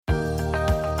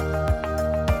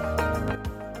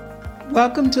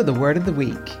Welcome to the Word of the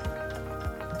Week.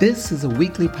 This is a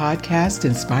weekly podcast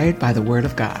inspired by the Word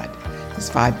of God. This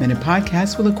 5-minute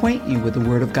podcast will acquaint you with the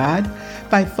Word of God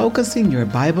by focusing your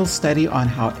Bible study on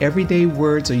how everyday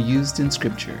words are used in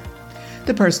Scripture.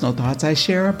 The personal thoughts I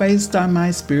share are based on my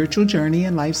spiritual journey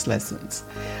and life's lessons.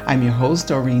 I'm your host,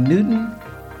 Doreen Newton.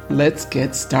 Let's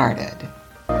get started.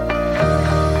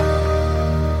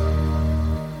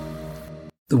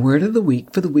 The Word of the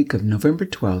Week for the week of November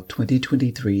 12,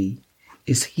 2023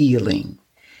 is healing.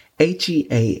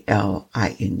 Healing.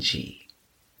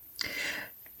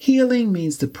 Healing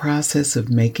means the process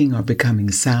of making or becoming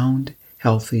sound,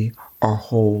 healthy, or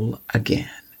whole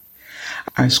again.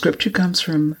 Our scripture comes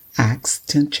from Acts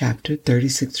 10th chapter,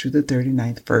 36 through the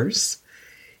 39th verse.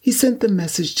 He sent the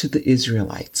message to the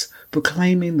Israelites,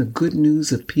 proclaiming the good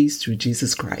news of peace through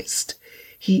Jesus Christ.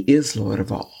 He is Lord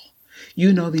of all.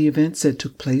 You know the events that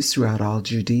took place throughout all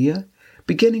Judea,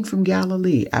 beginning from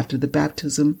Galilee after the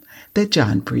baptism that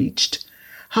John preached,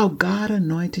 how God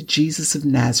anointed Jesus of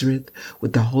Nazareth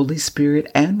with the Holy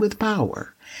Spirit and with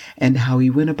power, and how he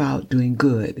went about doing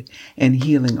good and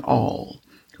healing all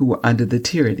who were under the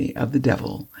tyranny of the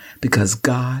devil, because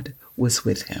God was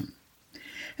with him.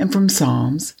 And from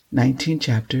Psalms 19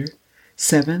 chapter,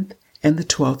 7th and the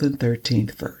 12th and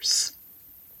 13th verse.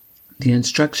 The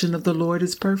instruction of the Lord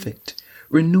is perfect,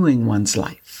 renewing one's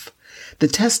life. The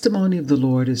testimony of the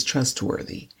Lord is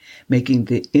trustworthy, making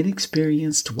the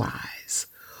inexperienced wise.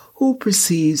 Who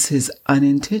perceives his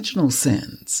unintentional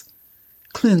sins?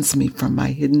 Cleanse me from my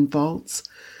hidden faults.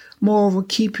 Moreover,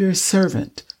 keep your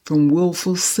servant from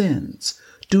willful sins.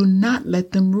 Do not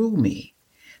let them rule me.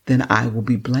 Then I will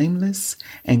be blameless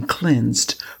and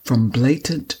cleansed from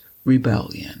blatant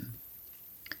rebellion.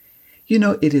 You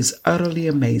know, it is utterly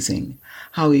amazing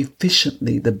how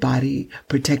efficiently the body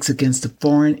protects against a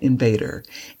foreign invader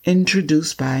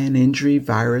introduced by an injury,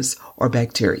 virus, or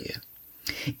bacteria.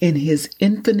 In his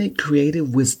infinite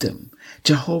creative wisdom,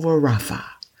 Jehovah Rapha,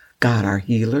 God our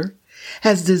healer,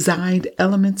 has designed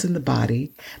elements in the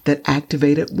body that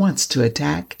activate at once to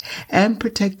attack and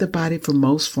protect the body from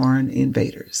most foreign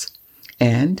invaders.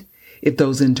 And if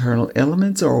those internal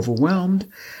elements are overwhelmed,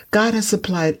 God has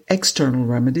supplied external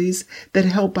remedies that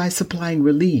help by supplying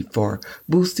relief or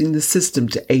boosting the system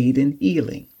to aid in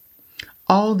healing.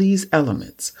 All these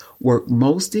elements work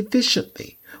most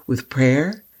efficiently with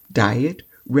prayer, diet,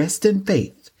 rest, and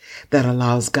faith that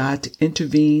allows God to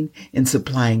intervene in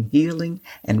supplying healing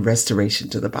and restoration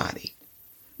to the body.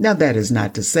 Now, that is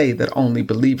not to say that only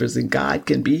believers in God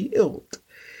can be healed.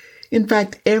 In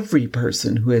fact, every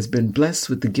person who has been blessed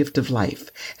with the gift of life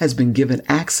has been given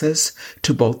access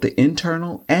to both the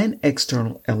internal and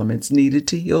external elements needed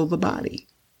to heal the body.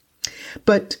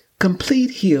 But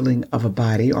complete healing of a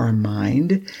body or a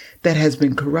mind that has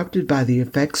been corrupted by the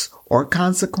effects or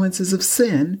consequences of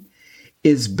sin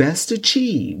is best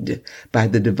achieved by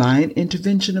the divine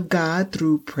intervention of God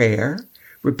through prayer,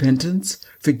 repentance,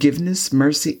 forgiveness,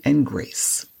 mercy, and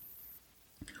grace.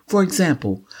 For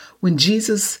example, when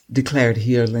Jesus declared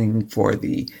healing for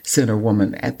the sinner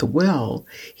woman at the well,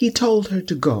 he told her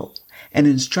to go and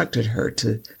instructed her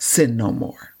to sin no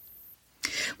more.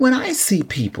 When I see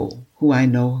people who I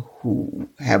know who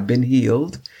have been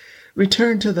healed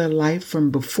return to their life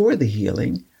from before the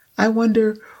healing, I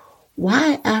wonder,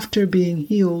 why after being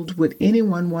healed would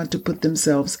anyone want to put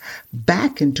themselves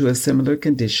back into a similar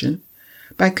condition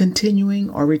by continuing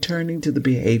or returning to the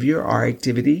behavior or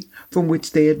activity from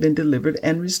which they had been delivered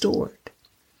and restored?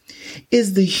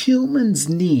 Is the human's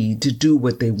need to do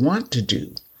what they want to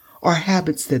do or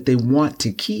habits that they want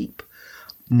to keep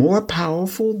more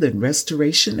powerful than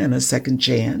restoration and a second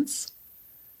chance?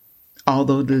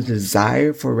 Although the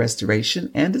desire for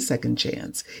restoration and a second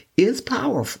chance is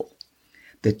powerful,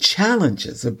 the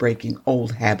challenges of breaking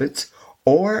old habits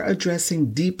or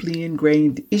addressing deeply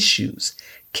ingrained issues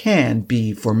can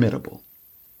be formidable.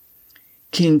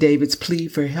 King David's plea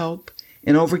for help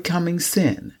in overcoming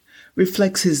sin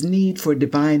reflects his need for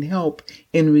divine help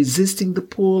in resisting the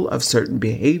pull of certain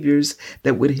behaviors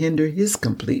that would hinder his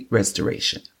complete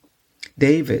restoration.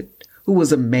 David, who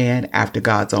was a man after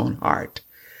God's own heart,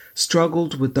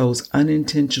 struggled with those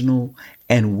unintentional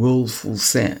and willful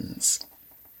sins.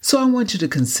 So I want you to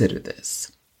consider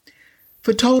this.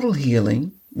 For total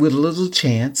healing, with little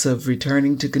chance of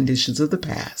returning to conditions of the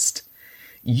past,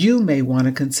 you may want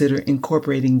to consider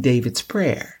incorporating David's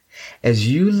prayer as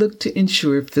you look to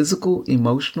ensure physical,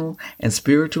 emotional, and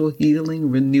spiritual healing,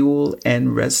 renewal,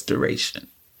 and restoration.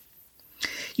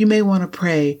 You may want to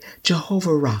pray, Jehovah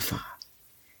Rapha,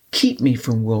 keep me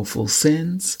from willful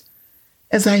sins.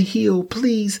 As I heal,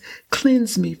 please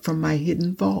cleanse me from my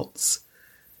hidden faults.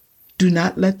 Do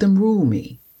not let them rule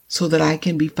me. so that I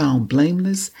can be found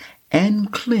blameless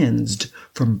and cleansed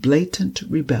from blatant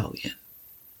rebellion.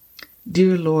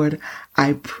 Dear Lord,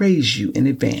 I praise you in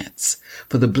advance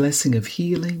for the blessing of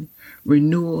healing,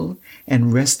 renewal,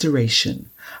 and restoration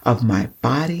of my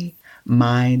body,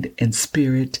 mind, and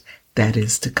spirit that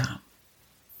is to come.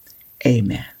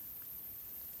 Amen.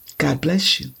 God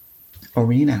bless you.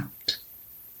 Oreen out.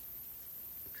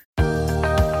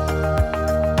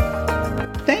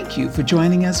 Thank you for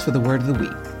joining us for the Word of the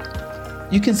Week.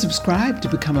 You can subscribe to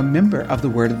become a member of the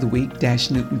Word of the Week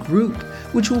Newton group,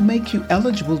 which will make you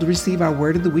eligible to receive our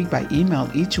Word of the Week by email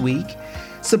each week,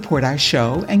 support our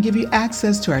show, and give you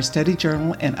access to our study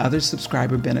journal and other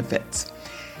subscriber benefits.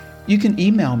 You can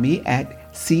email me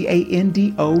at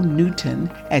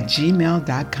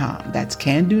candonewton@gmail.com. That's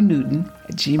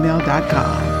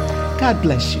candonewton@gmail.com. God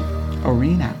bless you.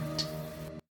 Oreen out.